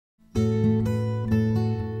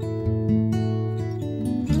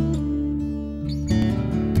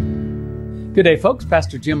Good day, folks.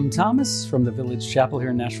 Pastor Jim Thomas from the Village Chapel here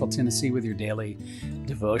in Nashville, Tennessee with your daily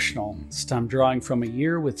devotional. This time drawing from A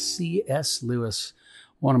Year with C.S. Lewis,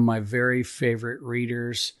 one of my very favorite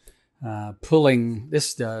readers,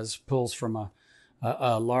 pulls from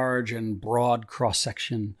a large and broad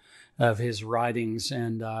cross-section of his writings.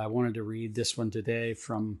 And I wanted to read this one today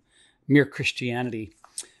from Mere Christianity.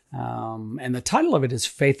 And the title of it is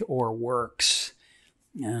Faith or Works.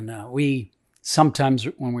 And we sometimes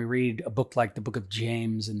when we read a book like the book of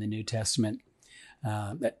James in the New Testament,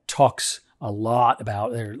 that talks a lot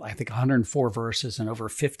about, there are, I think, 104 verses and over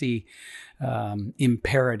 50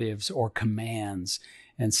 imperatives or commands.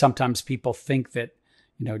 And sometimes people think that,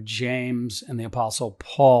 James and the Apostle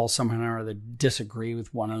Paul somehow or other disagree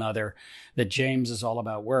with one another, that James is all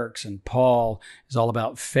about works and Paul is all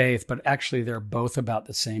about faith, but actually they're both about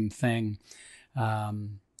the same thing.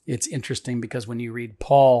 It's interesting because when you read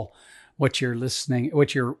Paul, what you're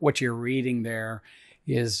reading there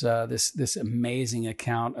is this amazing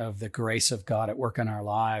account of the grace of God at work in our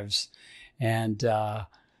lives, and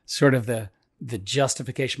sort of the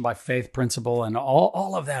justification by faith principle, and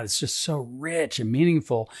all of that is just so rich and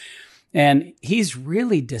meaningful. And he's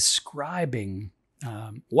really describing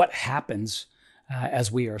what happens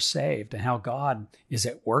as we are saved and how God is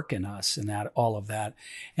at work in us and that all of that.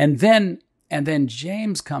 And then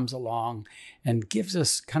James comes along and gives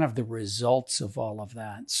us kind of the results of all of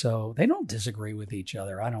that. So they don't disagree with each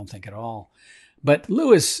other, I don't think at all. But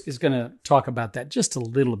Lewis is going to talk about that just a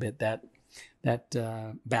little bit, that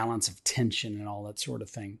balance of tension and all that sort of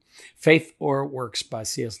thing. Faith or Works by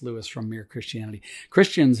C.S. Lewis from Mere Christianity.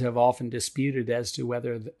 Christians have often disputed as to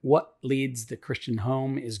whether what leads the Christian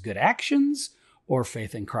home is good actions or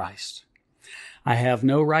faith in Christ. I have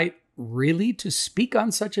no right really to speak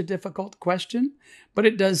on such a difficult question, but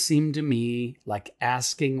it does seem to me like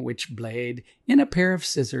asking which blade in a pair of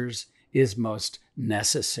scissors is most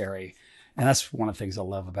necessary. And that's one of the things I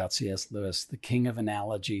love about C.S. Lewis, the king of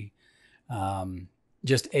analogy,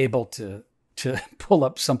 just able to pull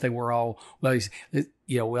up something we're all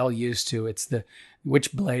well used to. It's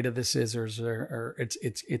which blade of the scissors, or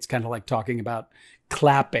it's kind of like talking about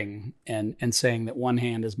clapping and saying that one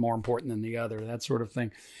hand is more important than the other, that sort of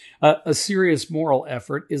thing. A serious moral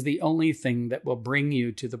effort is the only thing that will bring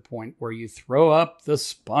you to the point where you throw up the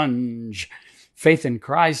sponge. Faith in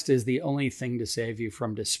Christ is the only thing to save you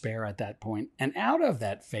from despair at that point. And out of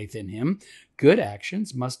that faith in him, good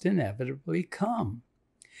actions must inevitably come.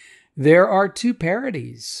 There are two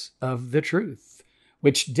parodies of the truth,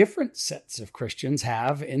 which different sets of Christians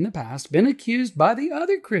have in the past been accused by the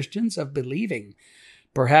other Christians of believing.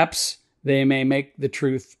 Perhaps they may make the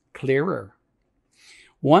truth clearer.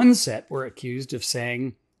 One set were accused of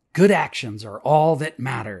saying, good actions are all that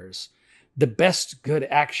matters. The best good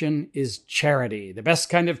action is charity. The best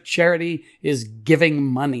kind of charity is giving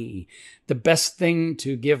money. The best thing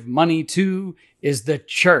to give money to is the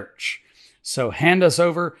church. So hand us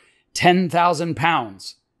over 10,000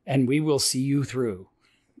 pounds and we will see you through.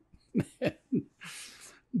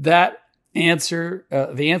 The answer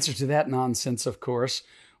to that nonsense, of course,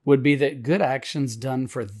 would be that good actions done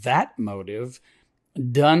for that motive,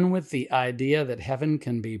 done with the idea that heaven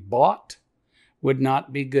can be bought, would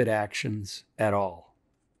not be good actions at all,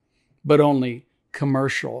 but only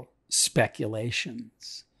commercial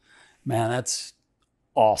speculations. Man, that's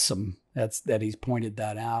awesome. That he's pointed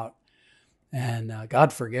that out. And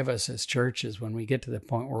God forgive us as churches when we get to the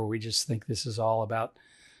point where we just think this is all about,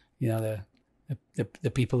 the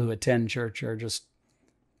people who attend church are just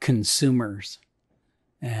consumers,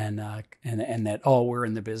 and that all we're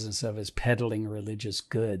in the business of is peddling religious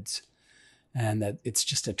goods, and that it's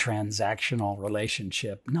just a transactional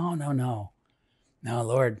relationship. No,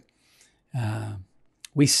 Lord.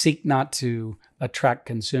 We seek not to attract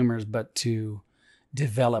consumers, but to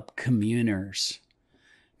develop communers,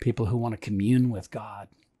 people who want to commune with God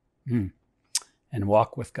and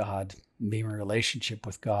walk with God and be in a relationship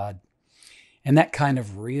with God. And that kind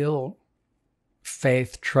of real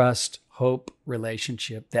faith, trust, hope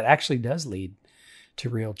relationship that actually does lead to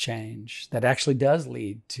real change, that actually does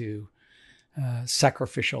lead to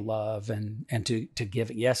sacrificial love and to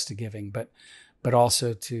giving, yes, to giving, but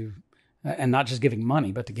also to, and not just giving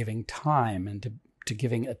money, but to giving time and to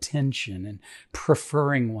giving attention and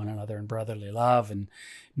preferring one another in brotherly love and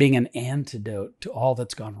being an antidote to all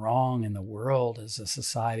that's gone wrong in the world as a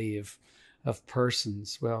society of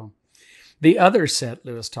persons. Well, the other set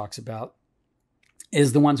Lewis talks about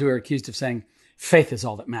is the ones who are accused of saying faith is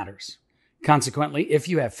all that matters. Consequently, if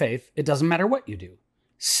you have faith, it doesn't matter what you do.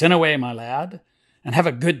 Sin away, my lad, and have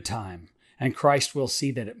a good time, and Christ will see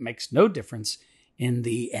that it makes no difference in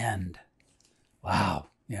the end. Wow.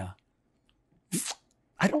 Yeah.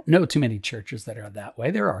 I don't know too many churches that are that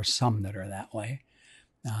way. There are some that are that way.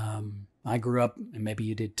 I grew up, and maybe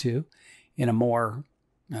you did too, in a more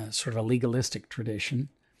sort of a legalistic tradition,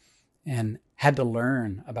 and had to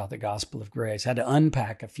learn about the gospel of grace, had to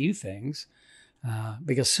unpack a few things,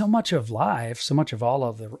 because so much of life, so much of all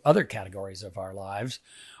of the other categories of our lives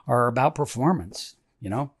are about performance.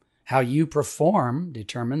 How you perform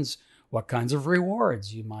determines what kinds of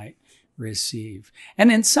rewards you might receive.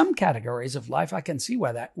 And in some categories of life, I can see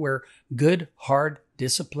where good, hard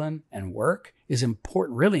discipline and work is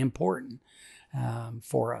important, really important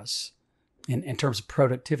for us in terms of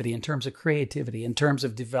productivity, in terms of creativity, in terms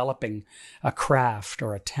of developing a craft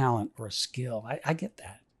or a talent or a skill. I get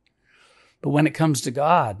that. But when it comes to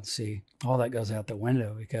God, see, all that goes out the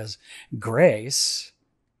window, because grace,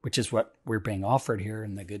 which is what we're being offered here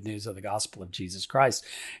in the good news of the gospel of Jesus Christ,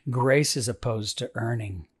 grace is opposed to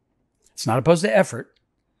earning. It's not opposed to effort,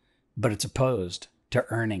 but it's opposed to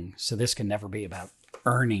earning. So this can never be about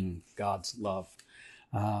earning God's love.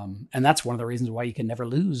 And that's one of the reasons why you can never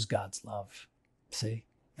lose God's love. See,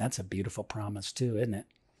 that's a beautiful promise too, isn't it?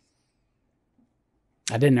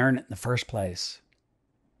 I didn't earn it in the first place,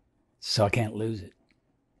 so I can't lose it.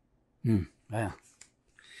 Yeah.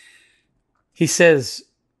 He says,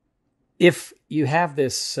 if you have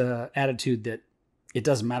this attitude that it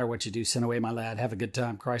doesn't matter what you do, send away my lad, have a good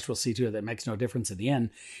time, Christ will see to it that makes no difference at the end.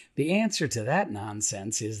 The answer to that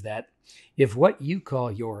nonsense is that if what you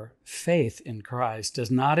call your faith in Christ does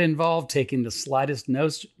not involve taking the slightest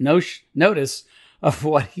notice of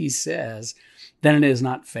what he says, then it is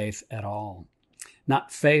not faith at all.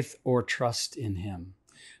 Not faith or trust in him,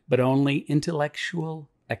 but only intellectual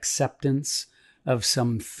acceptance of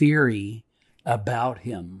some theory about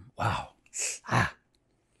him. Wow.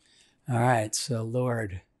 All right, so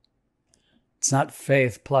Lord, it's not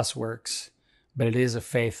faith plus works, but it is a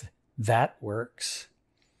faith that works.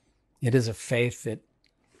 It is a faith that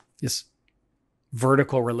this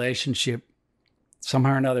vertical relationship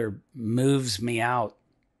somehow or another moves me out.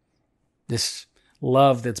 This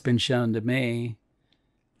love that's been shown to me,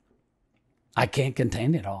 I can't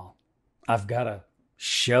contain it all. I've got to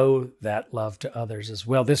show that love to others as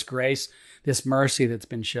well. This grace, this mercy that's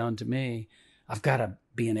been shown to me, I've got to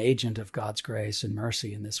be an agent of God's grace and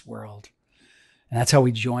mercy in this world. And that's how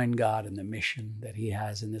we join God in the mission that he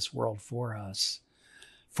has in this world for us,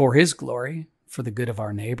 for his glory, for the good of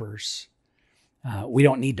our neighbors. We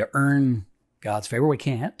don't need to earn God's favor. We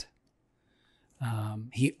can't.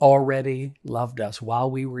 He already loved us while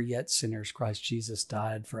we were yet sinners. Christ Jesus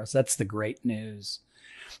died for us. That's the great news.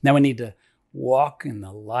 Now we need to walk in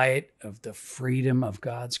the light of the freedom of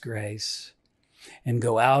God's grace and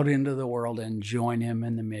go out into the world and join him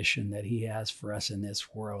in the mission that he has for us in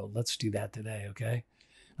this world. Let's do that today, okay?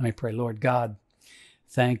 Let me pray. Lord God,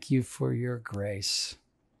 thank you for your grace.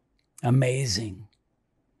 Amazing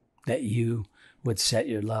that you would set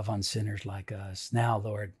your love on sinners like us. Now,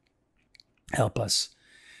 Lord, help us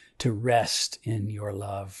to rest in your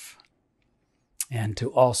love and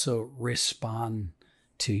to also respond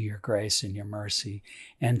to your grace and your mercy,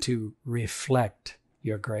 and to reflect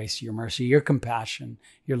your grace, your mercy, your compassion,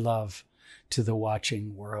 your love to the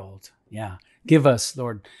watching world. Yeah. Give us,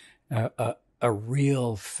 Lord, a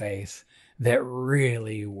real faith that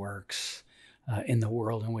really works in the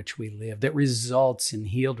world in which we live, that results in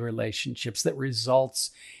healed relationships, that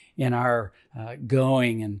results in our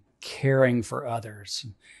going and caring for others,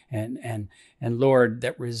 and Lord,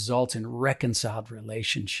 that results in reconciled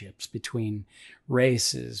relationships between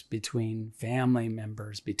races, between family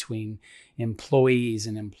members, between employees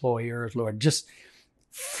and employers. Lord, just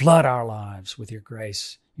flood our lives with your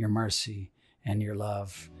grace, your mercy, and your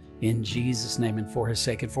love. In Jesus' name, and for his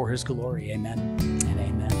sake and for his glory. Amen and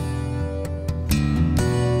amen.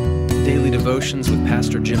 Daily Devotions with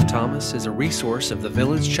Pastor Jim Thomas is a resource of the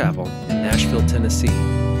Village Chapel in Nashville, Tennessee.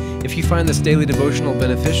 If you find this daily devotional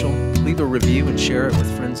beneficial, leave a review and share it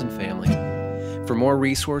with friends and family. For more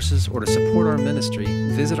resources or to support our ministry,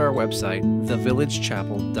 visit our website,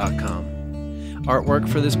 thevillagechapel.com. Artwork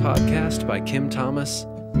for this podcast by Kim Thomas.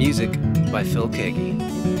 Music by Phil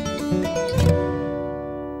Kagi.